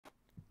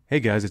Hey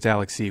guys, it's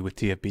Alex C with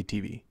TFB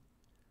TV.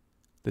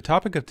 The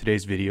topic of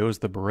today's video is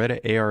the Beretta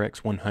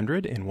ARX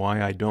 100 and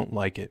why I don't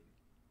like it.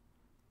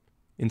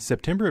 In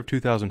September of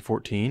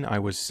 2014, I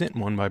was sent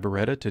one by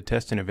Beretta to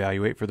test and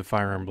evaluate for the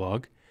Firearm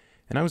blog,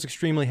 and I was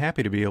extremely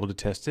happy to be able to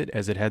test it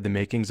as it had the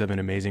makings of an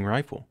amazing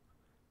rifle.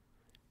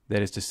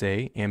 That is to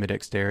say,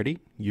 ambidexterity,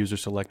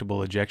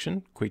 user-selectable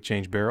ejection,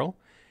 quick-change barrel,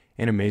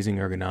 and amazing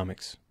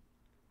ergonomics.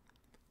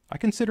 I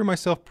consider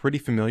myself pretty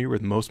familiar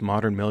with most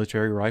modern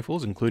military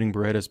rifles, including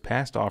Beretta's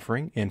past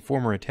offering and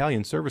former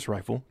Italian service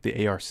rifle,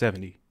 the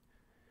AR-70.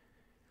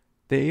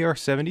 The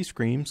AR-70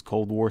 screams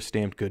Cold War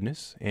stamped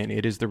goodness, and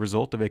it is the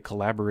result of a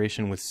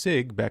collaboration with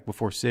SIG back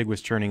before SIG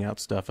was churning out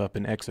stuff up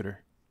in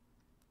Exeter.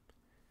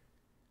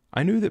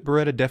 I knew that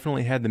Beretta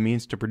definitely had the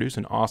means to produce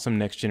an awesome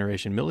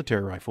next-generation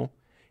military rifle,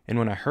 and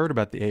when I heard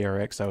about the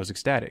ARX I was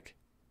ecstatic.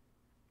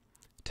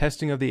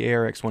 Testing of the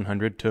ARX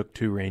 100 took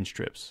 2 range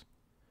trips.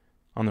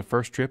 On the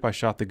first trip, I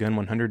shot the gun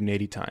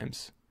 180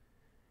 times.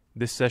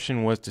 This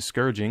session was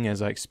discouraging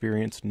as I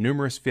experienced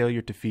numerous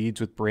failure to feeds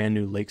with brand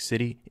new Lake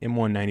City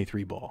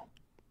M193 ball.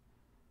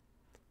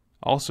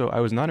 Also, I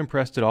was not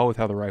impressed at all with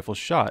how the rifle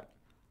shot,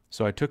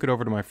 so I took it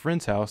over to my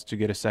friend's house to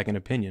get a second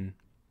opinion.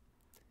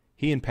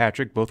 He and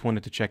Patrick both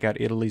wanted to check out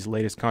Italy's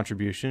latest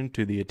contribution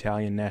to the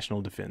Italian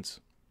national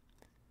defense.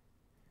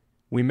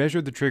 We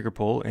measured the trigger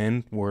pull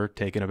and were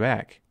taken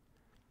aback.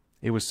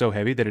 It was so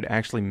heavy that it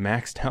actually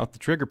maxed out the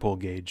trigger pull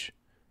gauge.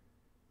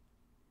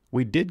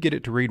 We did get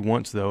it to read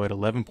once, though, at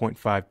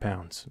 11.5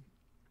 pounds.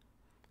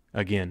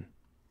 Again,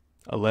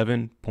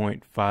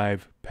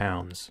 11.5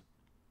 pounds.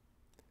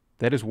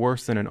 That is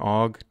worse than an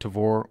AUG,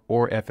 Tavor,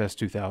 or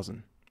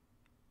FS2000.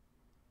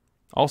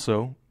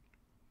 Also,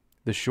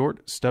 the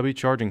short, stubby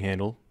charging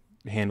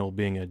handle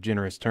being a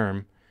generous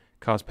term,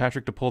 caused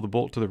Patrick to pull the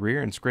bolt to the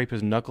rear and scrape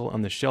his knuckle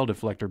on the shell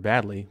deflector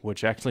badly,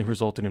 which actually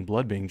resulted in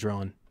blood being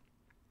drawn.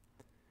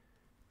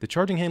 The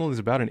charging handle is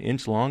about 1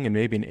 inch long and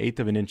maybe 1/8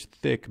 of an inch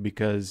thick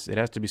because it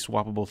has to be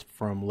swappable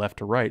from left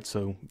to right,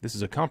 so this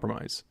is a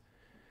compromise.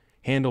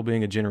 Handle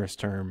being a generous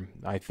term,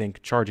 I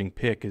think charging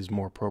pick is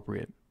more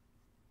appropriate.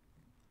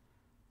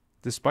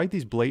 Despite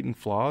these blatant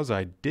flaws,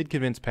 I did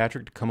convince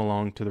Patrick to come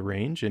along to the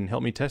range and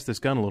help me test this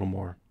gun a little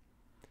more.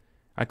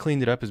 I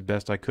cleaned it up as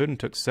best I could and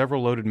took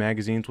several loaded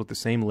magazines with the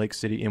same Lake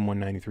City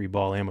M193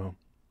 ball ammo.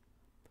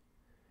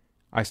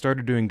 I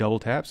started doing double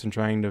taps and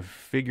trying to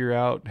figure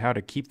out how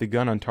to keep the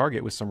gun on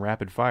target with some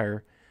rapid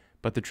fire,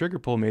 but the trigger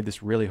pull made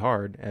this really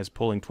hard, as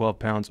pulling 12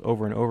 pounds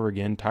over and over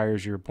again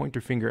tires your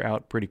pointer finger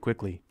out pretty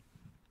quickly.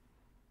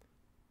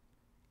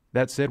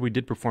 That said, we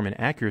did perform an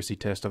accuracy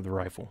test of the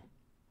rifle.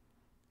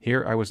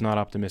 Here I was not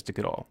optimistic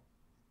at all.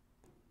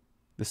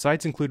 The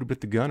sights included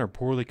with the gun are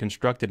poorly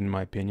constructed in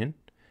my opinion,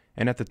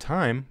 and at the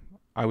time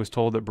I was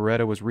told that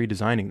Beretta was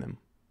redesigning them.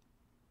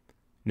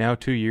 Now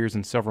 2 years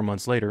and several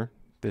months later,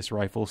 this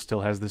rifle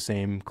still has the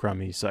same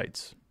crummy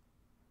sights.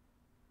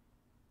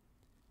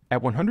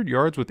 At 100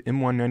 yards with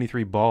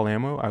M193 ball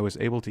ammo, I was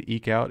able to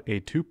eke out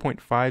a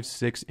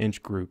 2.56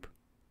 inch group,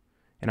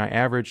 and I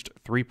averaged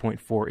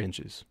 3.4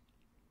 inches.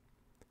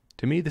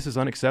 To me, this is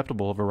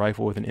unacceptable of a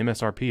rifle with an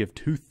MSRP of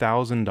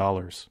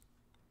 $2,000.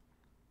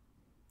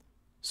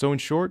 So in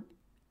short,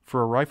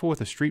 for a rifle with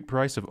a street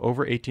price of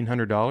over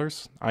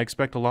 $1,800, I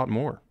expect a lot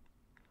more.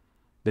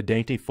 The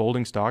dainty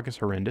folding stock is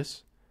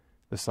horrendous,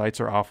 the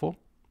sights are awful,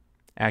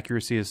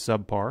 accuracy is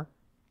subpar,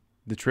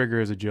 the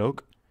trigger is a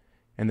joke,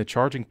 and the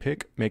charging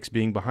pick makes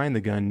being behind the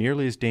gun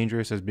nearly as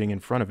dangerous as being in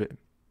front of it.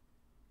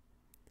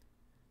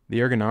 The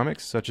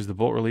ergonomics, such as the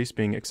bolt release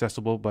being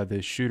accessible by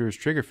the shooter's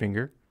trigger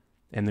finger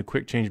and the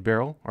quick change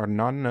barrel, are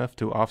not enough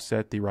to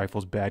offset the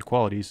rifle's bad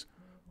qualities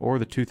or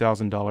the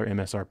 $2,000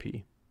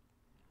 MSRP.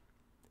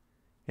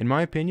 In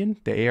my opinion,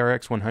 the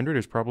ARX 100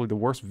 is probably the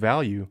worst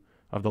value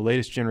of the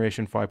latest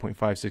generation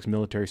 5.56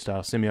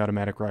 military-style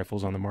semi-automatic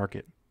rifles on the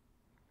market.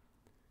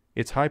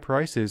 Its high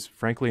price is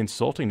frankly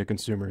insulting to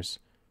consumers,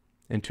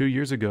 and 2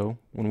 years ago,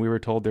 when we were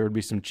told there would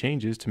be some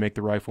changes to make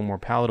the rifle more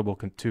palatable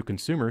to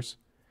consumers,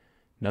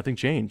 nothing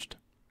changed.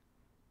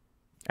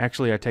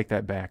 Actually, I take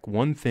that back.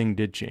 One thing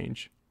did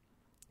change.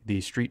 The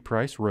street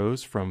price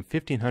rose from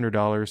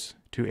 $1,500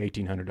 to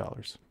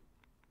 $1,800.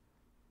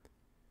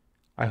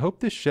 I hope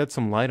this sheds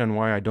some light on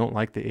why I don't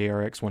like the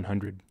ARX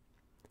 100.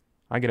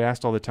 I get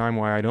asked all the time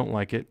why I don't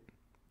like it,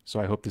 so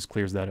I hope this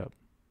clears that up.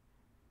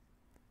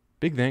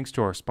 Big thanks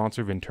to our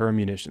sponsor Ventura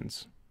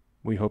Munitions.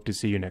 We hope to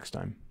see you next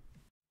time.